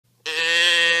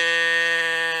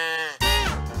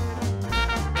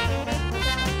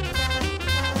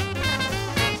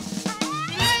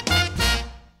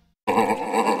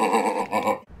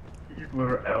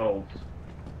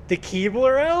The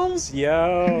Keebler elves?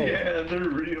 Yo. Yeah, they're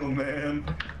real, man.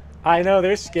 I know,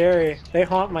 they're scary. They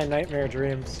haunt my nightmare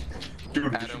dreams.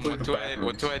 Dude, Adam, what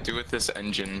do I do with this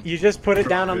engine? You just put it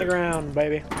down on the ground,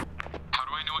 baby. How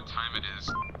do I know what time it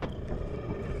is?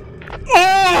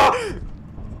 Oh!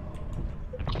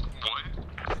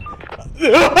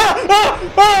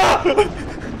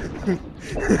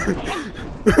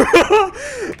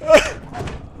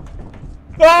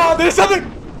 Oh, there's something!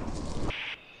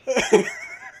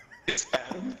 Is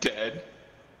Adam dead?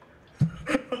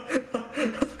 I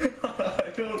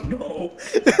don't know.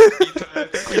 Ethan, I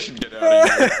think we should get out of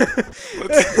here.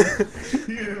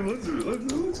 Yeah,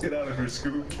 let's get out of here,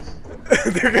 Scoop.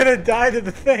 They're gonna die to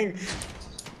the thing.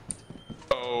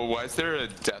 Oh, why is there a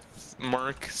death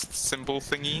mark symbol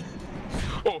thingy?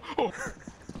 Oh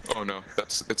no,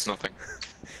 it's nothing.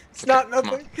 It's Okay, not come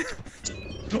nothing.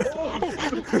 Oh,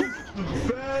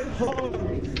 the bad hog.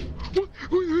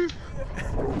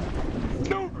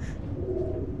 No.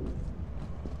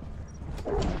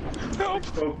 Help!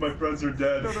 Both my friends are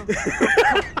dead. No.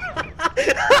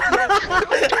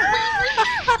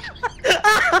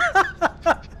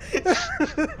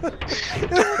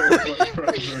 Both my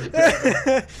friends are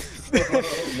dead.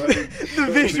 The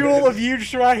visual of you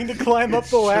trying to climb up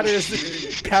the ladder as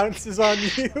it pounces on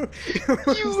you.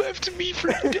 You left me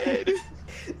for dead.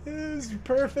 It was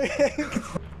perfect.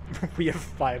 We have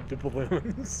 5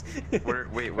 doubloons. Wait,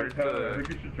 Wait, where's I the... think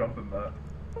you should jump in that.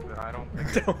 I don't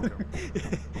think Don't.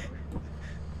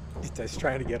 He's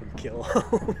trying to get him killed.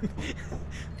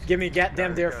 Give me a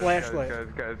goddamn dare flashlight.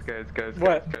 Guys.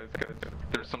 What?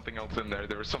 There's something else in there.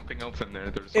 There was something else in there.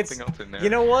 There's It's, something else in there. you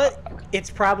know what? It's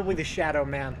probably the Shadow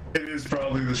Man. It is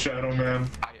probably the Shadow Man.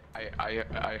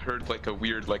 I heard like a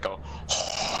weird, like a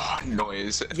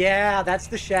noise. Yeah, that's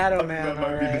the Shadow Man. That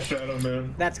might be the alright. Shadow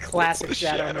Man. That's classic The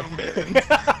Shadow, Shadow Man.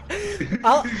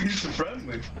 Man. He's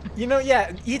friendly. You know,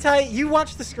 yeah, Itai, you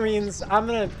watch the screens.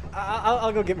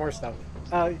 I'll go get more stuff.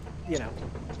 You know.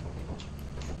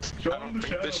 Show I him don't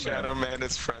think the Shadow Man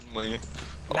is friendly.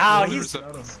 No, there's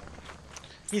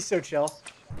he's so chill.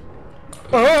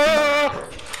 What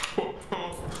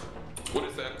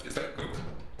is that? Is that goop?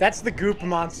 That's the goop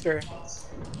monster.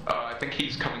 I think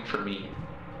he's coming for me.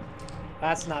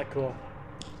 That's not cool.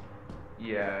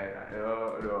 Yeah,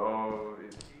 no,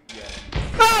 yeah.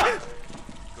 Ah!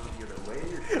 Go the other way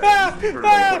or Ah!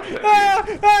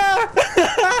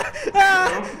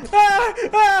 Ah!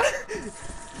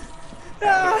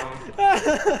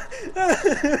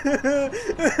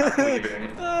 I'm leaving.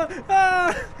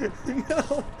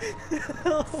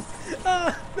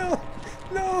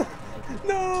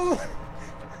 No.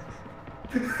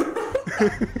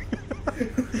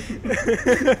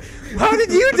 How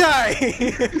did you die?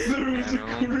 There was a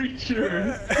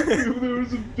creature. There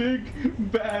was a big,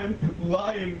 bad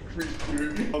lion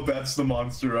creature. Oh, that's the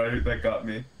monster, right? That got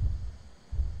me.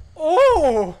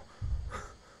 Oh!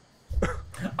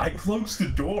 I closed the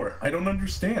door. I don't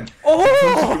understand. Oh! I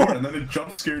closed the door and then it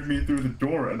jump scared me through the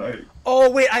door and I...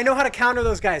 Oh, wait, I know how to counter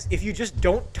those guys. If you just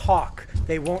don't talk,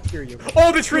 they won't hear you.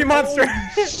 Oh, the tree monster!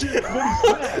 Holy shit,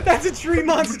 what is that? That's a tree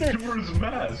monster! The door is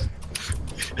masked.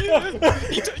 Ethan,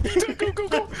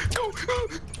 go!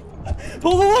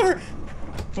 Pull the lever!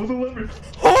 Pull the lever.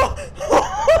 Oh!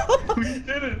 We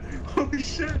did it. Holy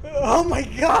shit. Oh my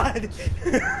god!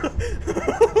 Oh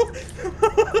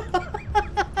my god.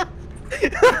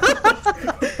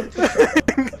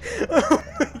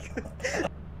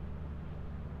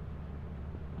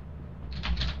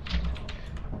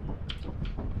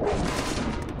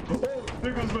 Oh,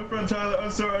 there goes my friend Tyler.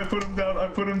 I'm sorry, I put him down.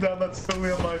 That's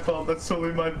totally on my fault. That's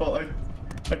totally my fault.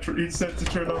 He said to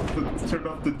turn off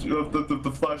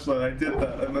the flashlight. I did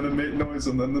that, and then it made noise,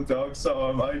 and then the dog saw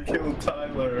him. I killed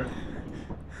Tyler.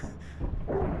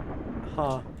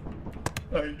 Huh.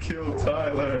 I killed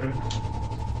Tyler.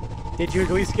 Did you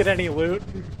at least get any loot?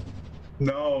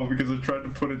 No, because I tried to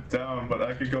put it down, but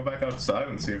I could go back outside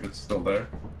and see if it's still there.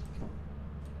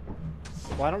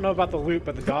 Well, I don't know about the loot,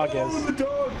 but the dog Oh, is. the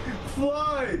dog!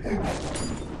 Fly!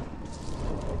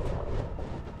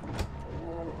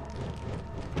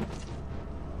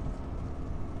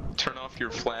 Turn off your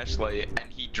flashlight,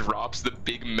 and he drops the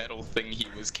big metal thing he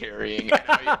was carrying. And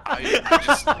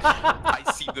I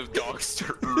see the dog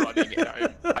start running,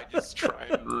 and I just try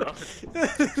and run.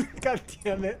 God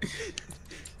damn it.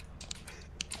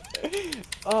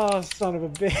 Oh, son of a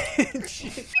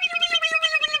bitch.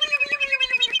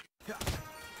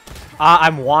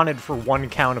 I'm wanted for 1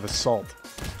 count of assault.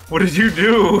 What did you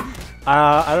do?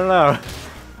 I don't know.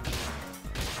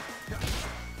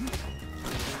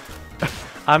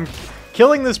 I'm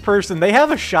killing this person. They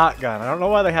have a shotgun. I don't know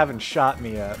why they haven't shot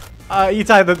me yet.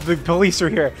 Itai, the police are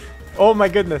here. Oh my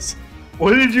goodness.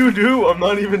 What did you do? I'm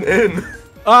not even in.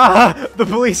 Ah! The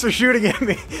police are shooting at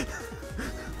me.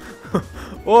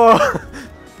 Whoa!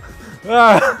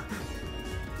 Ah!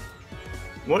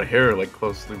 What hair like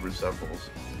closely resembles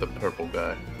the purple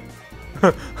guy?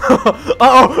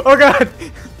 Oh! Oh god!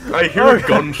 I hear a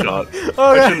gunshot.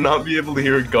 Oh, I God. should not be able to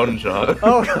hear a gunshot.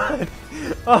 Oh god!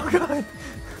 Oh god!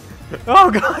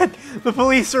 Oh god! The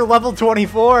police are level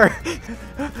 24!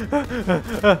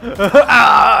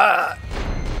 Ah!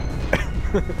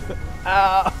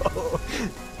 Ow!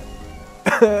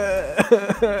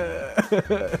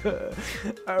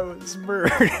 I was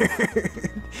murdered.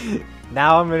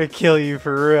 Now I'm gonna kill you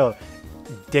for real,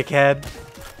 dickhead.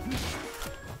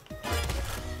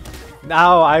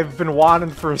 Now I've been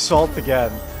wanted for assault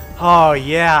again. Oh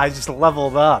yeah, I just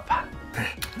leveled up.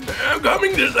 I'm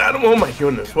coming, this animal. Oh my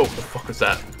goodness, what the fuck is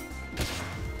that?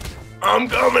 I'm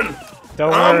coming.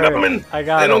 Don't I'm worry. coming. I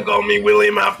got They it. don't call me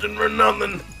William Afton for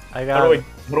nothing. I How got do it.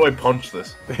 how do I punch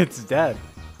this? It's dead.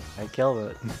 I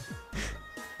killed it.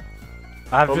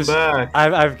 Come back.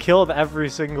 I've killed every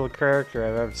single character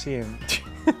I've ever seen.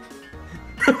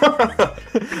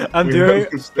 I'm We doing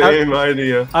have the same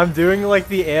idea. I'm doing like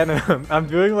the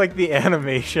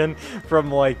animation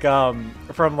from like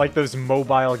those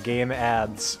mobile game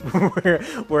ads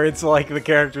where it's like the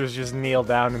characters just kneel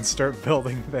down and start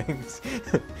building things.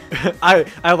 I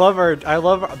love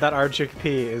that our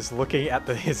chickpea is looking at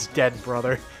his dead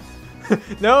brother.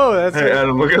 No, that's Hey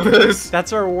Adam, look at this.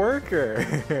 that's our worker.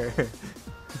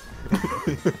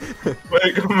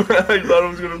 Wait, come back. I thought I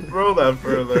was gonna throw that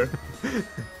further.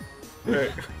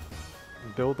 Wait.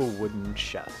 Build a wooden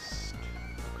chest.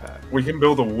 Okay. We can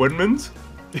build a woodman's?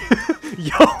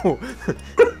 Yo!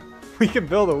 We can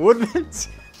build a woodman's?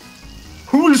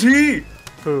 Who is he?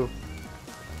 Who?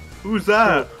 Who's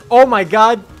that? Oh my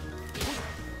god!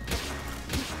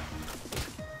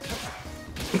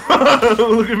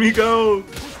 Look at me go!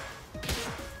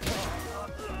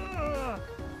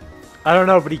 I don't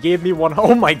know, but he gave me one.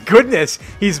 Oh my goodness!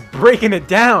 He's breaking it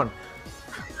down!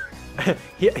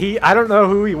 I don't know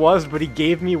who he was, but he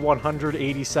gave me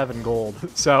 187 gold.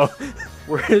 So,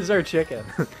 where is our chicken?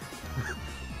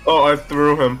 Oh, I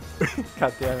threw him.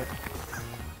 God damn it.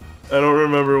 I don't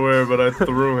remember where, but I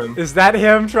threw him. Is that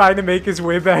him trying to make his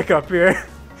way back up here?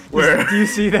 Where? Do you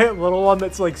see that little one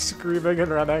that's like screaming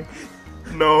and running?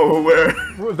 No, where?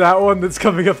 That one that's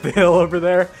coming up the hill over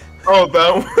there? Oh,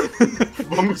 that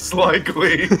one? Most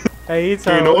likely. Hey,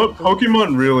 Ita. You know what?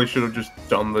 Pokemon really should have just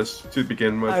done this to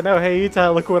begin with. I know, hey,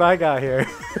 Ita, look what I got here.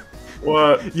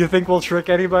 What? You think we'll trick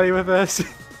anybody with this?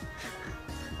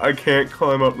 I can't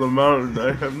climb up the mountain.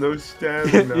 I have no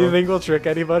stamina. You think we'll trick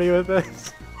anybody with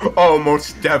this? Oh,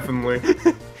 most definitely.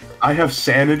 I have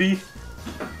sanity?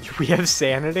 We have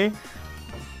sanity?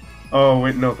 Oh,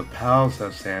 wait, no, the pals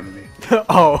have sanity.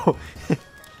 Oh.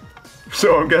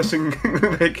 So I'm guessing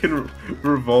they can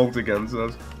revolt against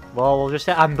us. Well, we'll just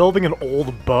I'm building an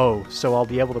old bow, so I'll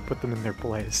be able to put them in their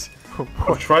place. Oh,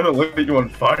 I'm trying to light you on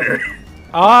fire.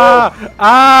 ah!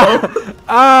 Ah!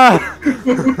 Ah!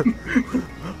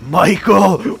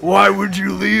 Michael, why would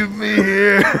you leave me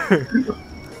here?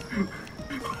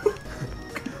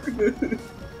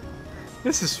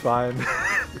 This is fine.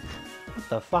 What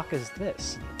the fuck is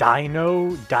this?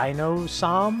 Dino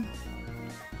Som?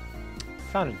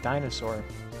 Found a dinosaur.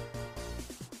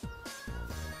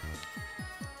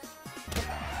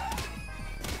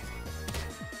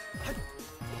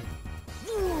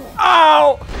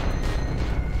 Ow!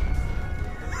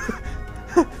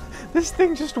 This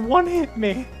thing just one-hit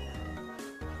me.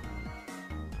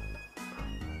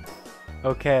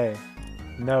 Okay.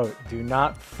 Note, do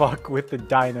not fuck with the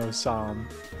Dino Som.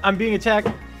 I'm being attacked.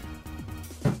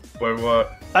 Wait,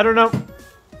 what? I don't know.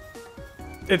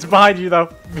 It's behind you though.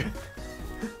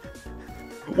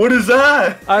 What is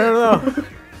that? I don't know.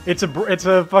 It's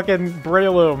a fucking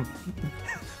Breloom.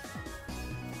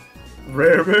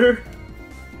 Rare?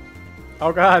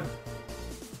 Oh god.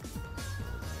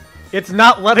 It's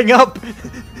not letting up.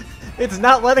 It's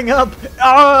not letting up.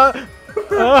 I'm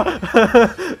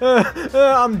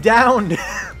downed.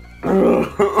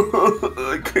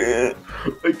 I can't.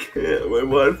 My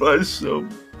Wi-Fi's so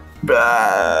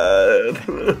bad.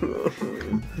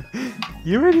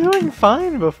 You were doing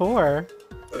fine before.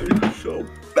 I'm so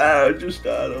bad, just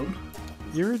got him.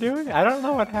 You were doing. I don't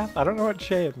know what happened. I don't know what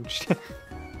changed.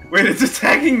 Wait, it's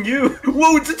attacking you!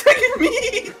 Whoa, it's attacking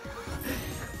me!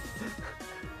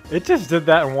 It just did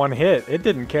that in one hit. It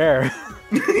didn't care.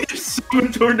 Just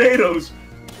summon tornadoes!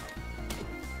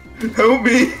 Help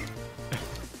me!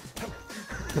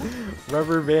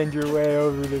 Rubber band your way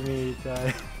over to me,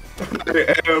 Ty.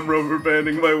 I am rubber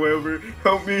banding my way over.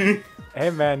 Help me. Hey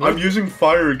man, I'm using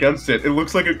fire against it. It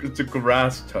looks like it's a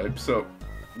grass type, so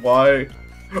why?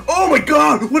 Oh my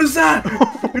god! What is that?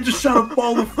 It just shot a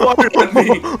ball of fire at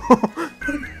me!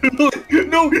 No, not again,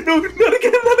 not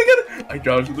again! I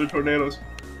dodged the tornadoes.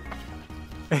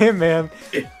 hey man,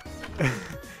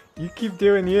 you keep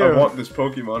doing you. I want this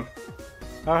Pokemon.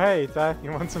 Oh hey, Ty,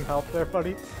 you want some help there,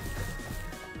 buddy?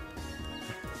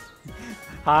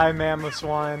 Hi, Mammoth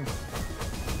Swine.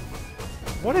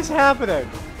 What is happening?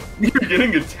 You're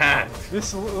getting attacked.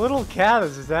 This little cat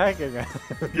is attacking us.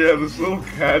 Yeah, this little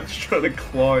cat's trying to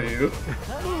claw you.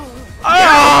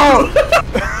 Oh!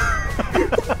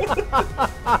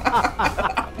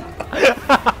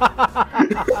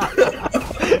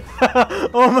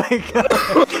 Oh my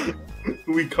god.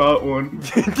 We caught one.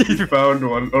 We found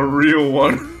one. A real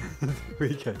one.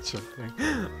 We got something.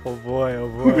 Oh boy, oh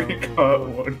boy. We caught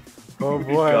one. Oh We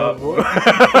boy, got oh boy.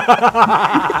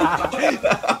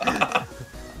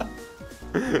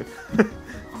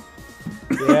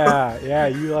 Yeah,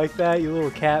 you like that, you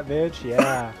little cat bitch?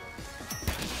 Yeah.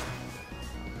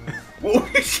 Whoa,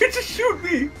 you should just shoot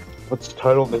me! Let's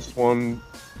title this one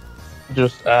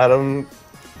just Adam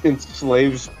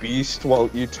enslaves Beast while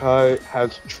Itai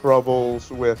has troubles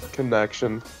with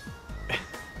connection.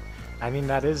 I mean,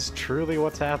 that is truly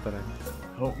what's happening.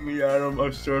 Help me, Adam.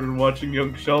 I've started watching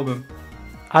Young Sheldon.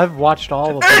 I've watched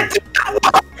all of them.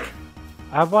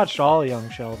 I've watched all Young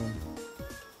Sheldon.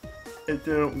 It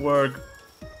didn't work,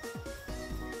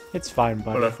 It's fine,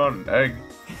 but I buddy. found an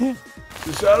egg.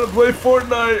 Does Adam play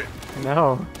Fortnite?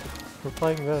 No, we're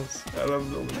playing this.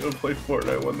 Adam's only gonna play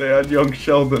Fortnite when they add Young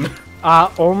Sheldon.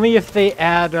 Only if they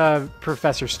add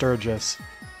Professor Sturgis.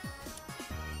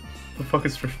 The fuck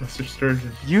is Professor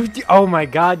Sturgis? Oh my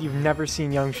god, you've never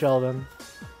seen Young Sheldon.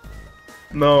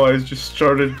 No, I just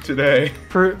started today.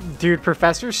 Dude,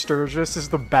 Professor Sturgis is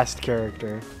the best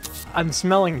character. I'm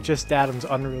smelling just Adam's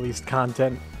unreleased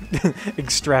content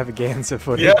extravaganza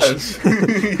footage. Yes.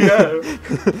 Yeah.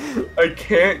 I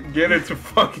can't get it to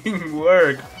fucking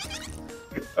work.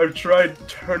 I've tried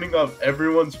turning off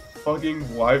everyone's fucking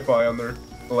Wi-Fi on their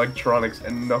electronics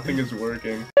and nothing is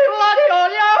working.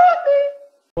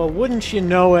 Well, wouldn't you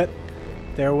know it,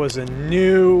 there was a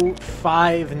new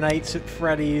Five Nights at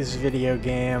Freddy's video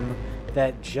game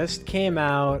that just came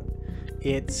out.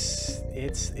 It's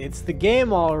the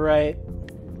game, all right.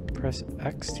 Press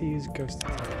X to use ghost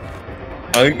attack.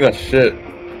 I think that's shit.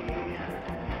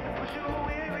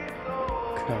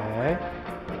 Okay.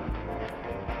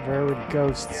 Where would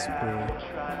ghosts be?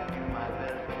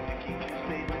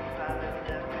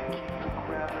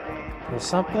 There's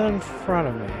something in front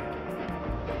of me.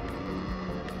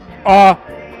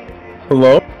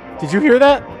 Hello? Did you hear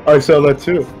that? I saw that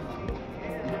too.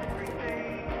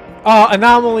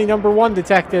 Anomaly number 1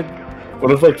 detected.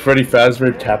 What if like Freddy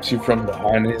Fazbear taps you from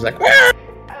behind and he's like, "Ah!"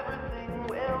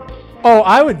 Oh,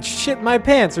 I would shit my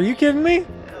pants. Are you kidding me?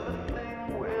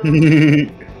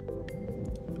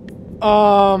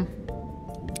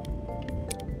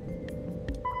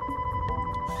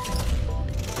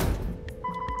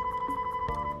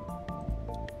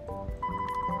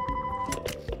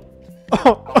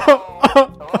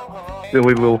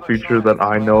 Silly little feature that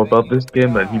I know about this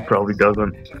game that he probably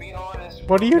doesn't.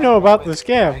 What do you know about this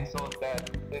game?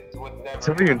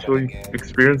 Something until you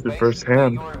experience it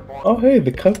firsthand. Oh hey,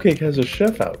 the cupcake has a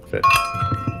chef outfit.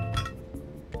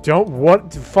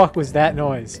 What the fuck was that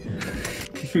noise?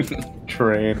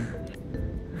 Train.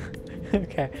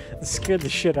 Okay, that scared the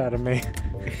shit out of me.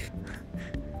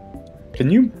 Can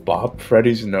you bop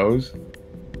Freddy's nose?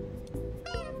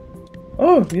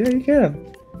 Oh, yeah, you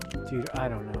can. Dude, I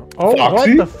don't know. Oh,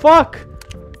 Foxy? what the fuck?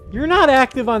 You're not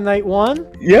active on night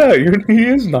 1? Yeah, he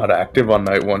is not active on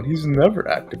night 1. He's never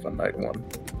active on night 1.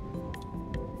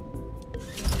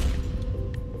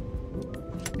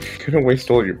 You're gonna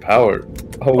waste all your power.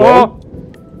 Hello? Oh!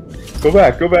 Go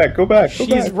back, go back, go back, go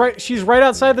back. She's right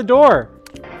outside the door.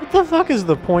 What the fuck is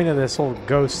the point of this whole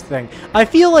ghost thing? I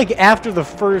feel like after the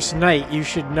first night you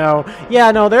should know,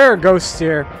 yeah, no, there are ghosts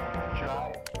here.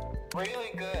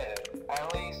 Really good.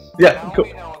 At least Yeah, now go-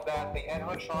 we know that the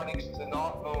animatronics do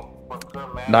not move or occur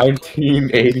magically.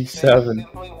 1987. They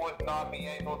simply would not be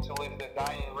able to leave the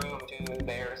dining room to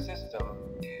their system.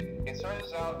 It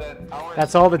turns out that our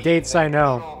That's all the system dates I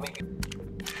know.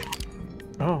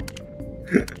 Oh.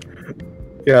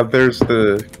 Yeah, there's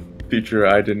the feature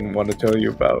I didn't want to tell you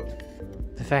about.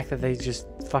 The fact that they just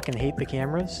fucking hate the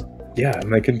cameras? Yeah,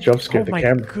 and they can jump scare Oh the my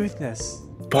camera. goodness.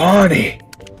 Bonnie!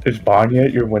 Is Bonnie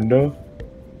at your window?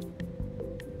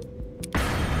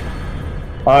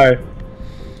 Hi.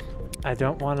 I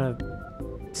don't want to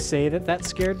say that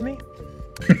scared me.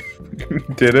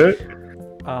 Did it?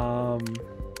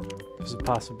 There's a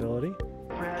possibility.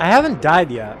 I haven't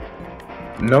died yet.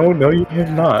 No, you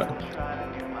have not.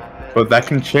 But that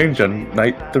can change on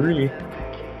night 3.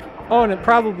 Oh, and it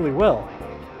probably will.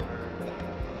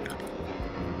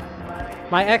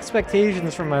 My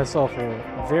expectations for myself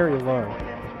are very low.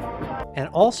 And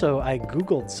also, I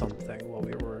googled something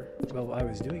while I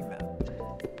was doing that.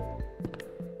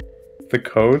 The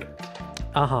code?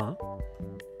 Uh-huh.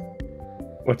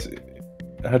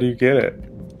 How do you get it?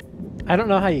 I don't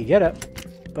know how you get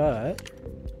it, but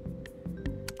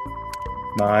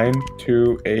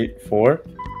 9284.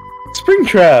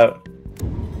 Springtrap!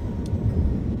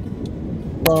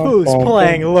 who's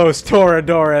playing Los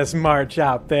Toreadores March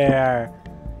out there?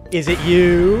 Is it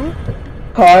you?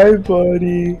 Hi,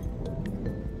 buddy.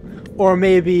 Or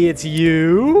maybe it's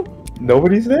you?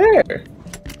 Nobody's there.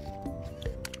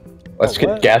 Let's Oh, get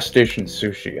what? gas station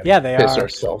sushi and Yeah, they piss are.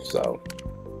 ourselves out.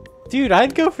 Dude,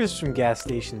 I'd go for some gas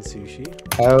station sushi.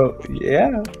 Oh,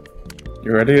 yeah.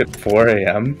 You ready at 4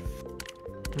 a.m.?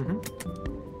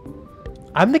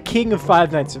 I'm the king of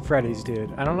Five Nights at Freddy's,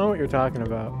 dude. I don't know what you're talking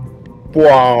about.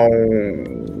 Wow.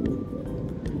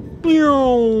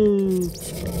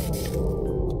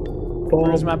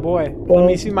 Where's my boy? Let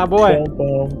me see my boy.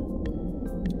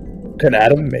 Can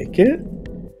Adam make it?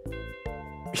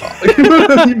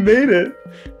 He made it.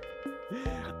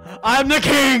 I'm the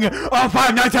king of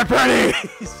Five Nights at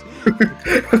Freddy's!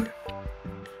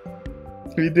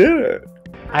 He did it.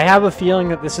 I have a feeling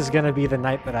that this is gonna be the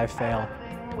night that I fail.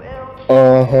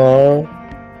 Uh-huh.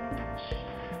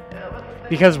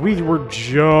 Because we were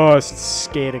just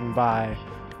skating by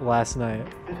last night.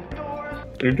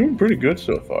 You're doing pretty good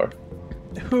so far.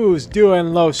 Who's doing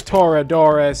Los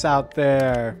Toreadores out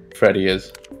there? Freddy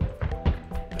is.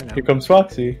 I know. Here comes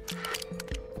Foxy.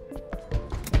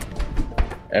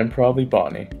 And probably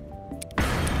Bonnie.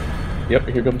 Yep,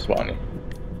 here comes Bonnie.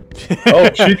 Oh,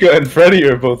 Chica and Freddy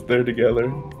are both there together.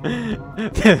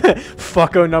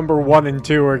 Fucko number 1 and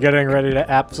 2 are getting ready to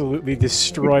absolutely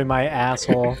destroy my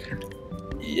asshole.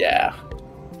 Yeah.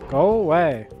 Go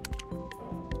away.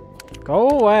 Go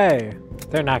away.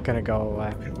 They're not gonna go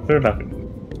away. They're not.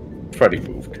 Freddy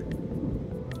moved.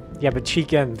 Yeah, but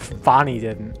Chica and Bonnie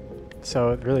didn't.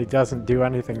 So it really doesn't do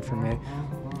anything for me.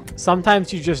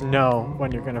 Sometimes you just know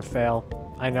when you're gonna fail.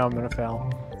 I know I'm gonna fail.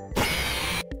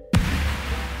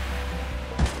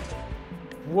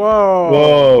 Whoa!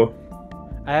 Whoa.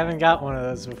 I haven't got one of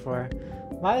those before.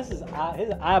 Why is his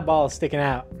eyeball sticking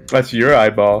out? That's your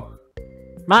eyeball.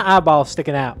 My eyeball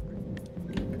sticking out.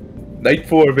 Night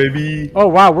 4, baby. Oh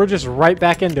wow, we're just right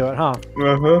back into it, huh?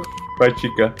 Uh-huh. Bye,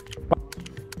 Chica.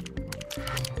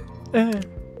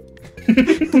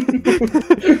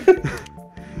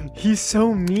 He's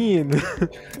so mean.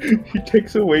 He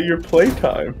takes away your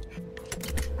playtime.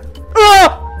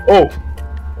 Ah! Oh!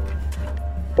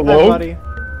 Hi, Hello? buddy.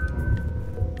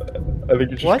 I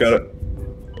think you just What? got it.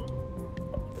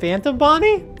 Phantom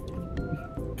Bonnie?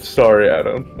 Sorry,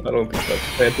 Adam. I don't think that's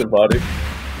Phantom Body.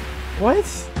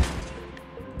 What?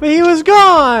 But he was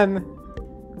gone!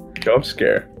 Jump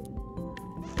scare.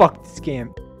 Fuck this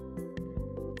game.